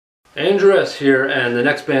Cendres here, and the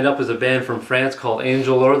next band up is a band from France called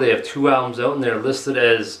Angellore. They have 2 albums out and they're listed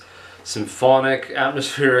as symphonic,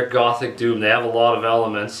 atmospheric, gothic doom. They have a lot of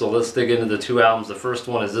elements, so let's dig into the 2 albums. The first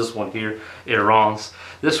one is this one here, Errance.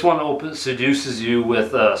 This one seduces you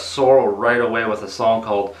with sorrow right away with a song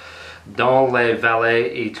called Dans les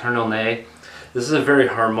vallées éternelles. This is a very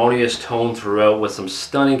harmonious tone throughout with some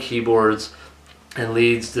stunning keyboards and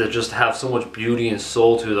leads that just have so much beauty and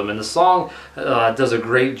soul to them, and the song does a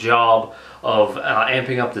great job of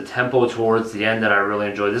amping up the tempo towards the end that I really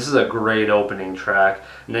enjoy. This is a great opening track,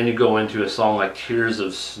 and then you go into a song like Tears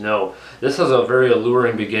of Snow. This has a very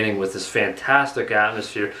alluring beginning with this fantastic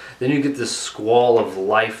atmosphere. Then you get this squall of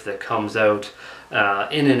life that comes out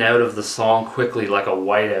in and out of the song quickly, like a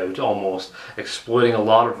whiteout almost, exploiting a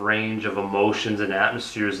lot of range of emotions and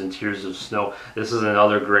atmospheres in Tears of Snow. This is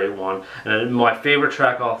another great one. And my favorite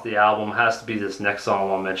track off the album has to be this next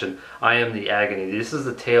song I'll mention, I Am the Agony. This is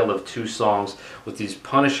the tale of 2 songs with these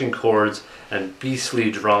punishing chords and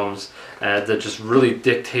beastly drums that just really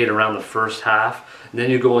dictate around the first half. And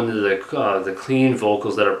then you go into the clean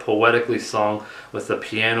vocals that are poetically sung with the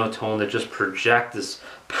piano tone that just project this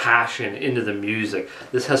passion into the music.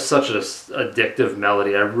 This has such an addictive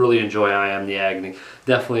melody. I really enjoy I Am the Agony.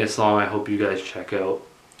 Definitely a song I hope you guys check out.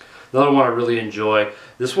 Another one I really enjoy.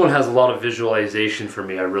 This one has a lot of visualization for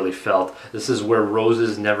me, I really felt. This is Where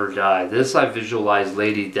Roses Never Die. This I visualized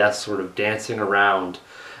Lady Death sort of dancing around,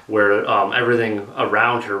 where everything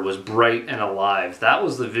around her was bright and alive. That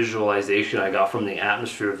was the visualization I got from the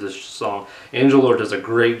atmosphere of this song. Angellore does a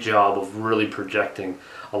great job of really projecting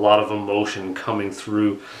a lot of emotion coming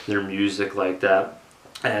through their music like that.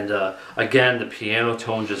 And again, the piano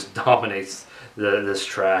tone just dominates this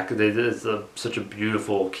track. It's such a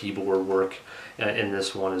beautiful keyboard work in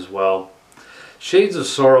this one as well. Shades of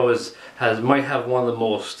Sorrow might have one of the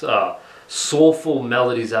most soulful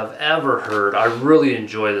melodies I've ever heard. I really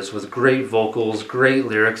enjoy this with great vocals, great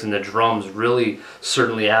lyrics, and the drums really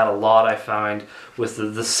certainly add a lot, I find, with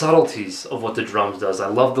the subtleties of what the drums does. I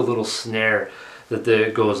love the little snare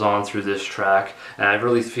that goes on through this track, and I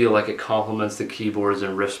really feel like it complements the keyboards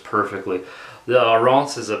and riffs perfectly. The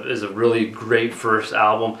Errance is a really great first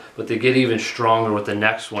album, but they get even stronger with the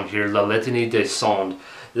next one here, Litanie des Cendres.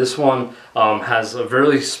 This one has a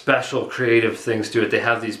very special creative things to it. They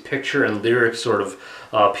have these picture and lyric sort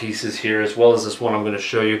of pieces here, as well as this one I'm going to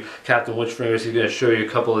show you. Captain Witchfingers is going to show you a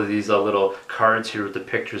couple of these little cards here with the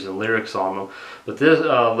pictures and lyrics on them. But this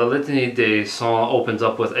La Litanie des Cendres opens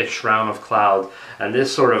up with A Shroud of Cloud, and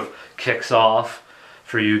this sort of kicks off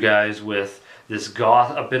for you guys with this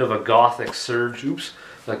a bit of a gothic surge. Oops.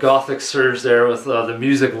 A gothic surge there with the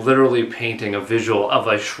music literally painting a visual of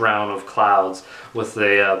a shroud of clouds with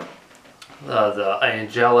the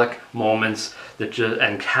angelic moments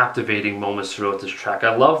and captivating moments throughout this track.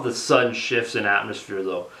 I love the sudden shifts in atmosphere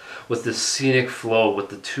though. With the scenic flow with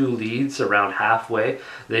the 2 leads around halfway,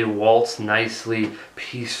 they waltz nicely,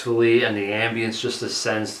 peacefully, and the ambience just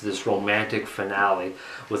ascends to this romantic finale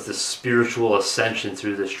with the spiritual ascension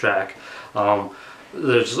through this track.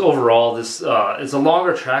 There's overall this it's a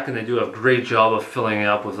longer track, and they do a great job of filling it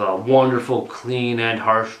up with wonderful clean and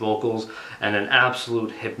harsh vocals and an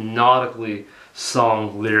absolute hypnotically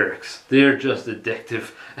sung lyrics. They're just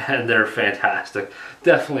addictive and they're fantastic.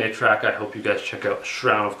 Definitely a track I hope you guys check out,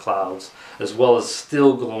 Shroud of Clouds, as well as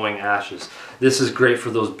Still Glowing Ashes. This is great for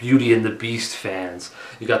those Beauty and the Beast fans.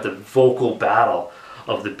 You got the vocal battle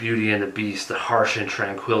of the Beauty and the Beast, the harsh and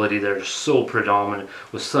tranquility that are so predominant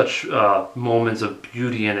with such moments of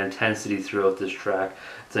beauty and intensity throughout this track.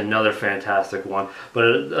 It's another fantastic one. But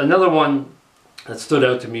another one that stood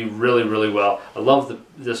out to me really, really well, I love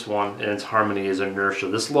this one, and its harmony is Inertia.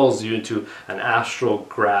 This lulls you into an astral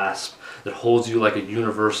grasp that holds you like a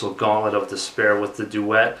universal gauntlet of despair, with the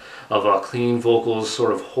duet of clean vocals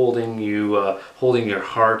sort of holding you, holding your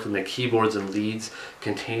heart, and the keyboards and leads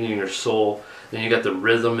containing your soul. Then you got the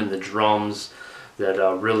rhythm and the drums that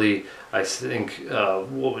really, I think,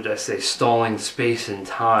 what would I say, stalling space and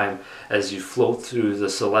time as you float through the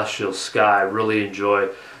celestial sky. I really enjoy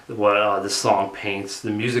what this song paints.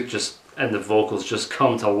 The music and the vocals just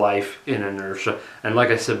come to life in Inertia, and like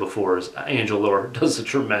I said before, Angellore does a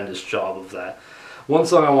tremendous job of that. One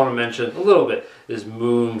song I want to mention a little bit is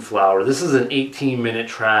Moonflower. This is an 18-minute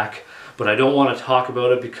track, but I don't want to talk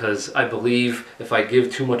about it because I believe if I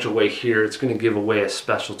give too much away here, it's going to give away a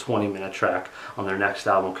special 20-minute track on their next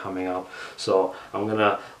album coming up. So I'm going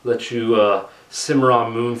to let you simmer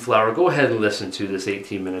on Moonflower. Go ahead and listen to this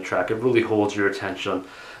 18-minute track. It really holds your attention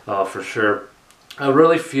for sure. I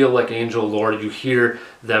really feel like Angellore, you hear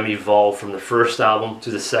them evolve from the first album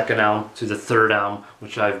to the second album to the third album,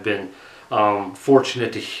 which I've been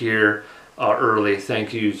fortunate to hear early.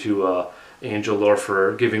 Thank you to Angellore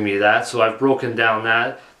for giving me that. So I've broken down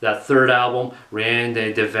that third album, Rien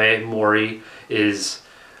de Devait Mori, is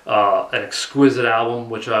an exquisite album,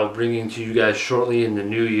 which I'll be bringing to you guys shortly in the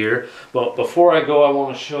new year. But before I go, I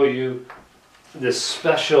want to show you this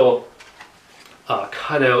special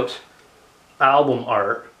cutout album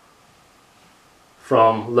art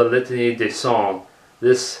from Litanie des Songs.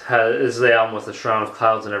 This is the album with the Shroud of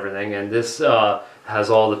Clouds and everything, and this has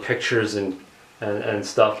all the pictures and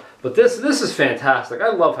stuff. But this is fantastic. I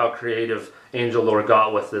love how creative Angellore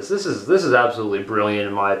got with this. This is absolutely brilliant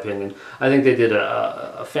in my opinion. I think they did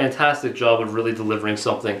a fantastic job of really delivering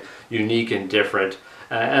something unique and different.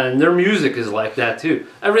 And their music is like that too.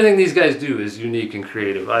 Everything these guys do is unique and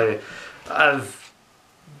creative. I've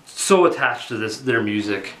so attached to their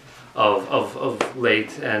music of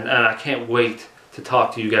late, and I can't wait to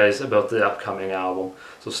talk to you guys about the upcoming album.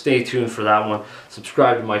 So stay tuned for that one.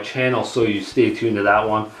 Subscribe to my channel so you stay tuned to that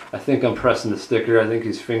one. I think I'm pressing the sticker. I think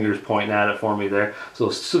his finger's pointing at it for me there. So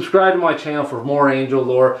subscribe to my channel for more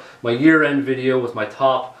Angellore, my year-end video with my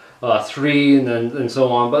top 3 and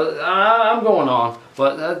so on. But I'm going on.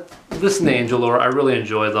 But listen to Angellore. I really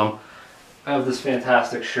enjoy them. I have this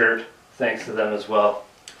fantastic shirt thanks to them as well.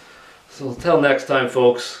 So until next time,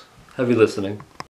 folks, happy listening.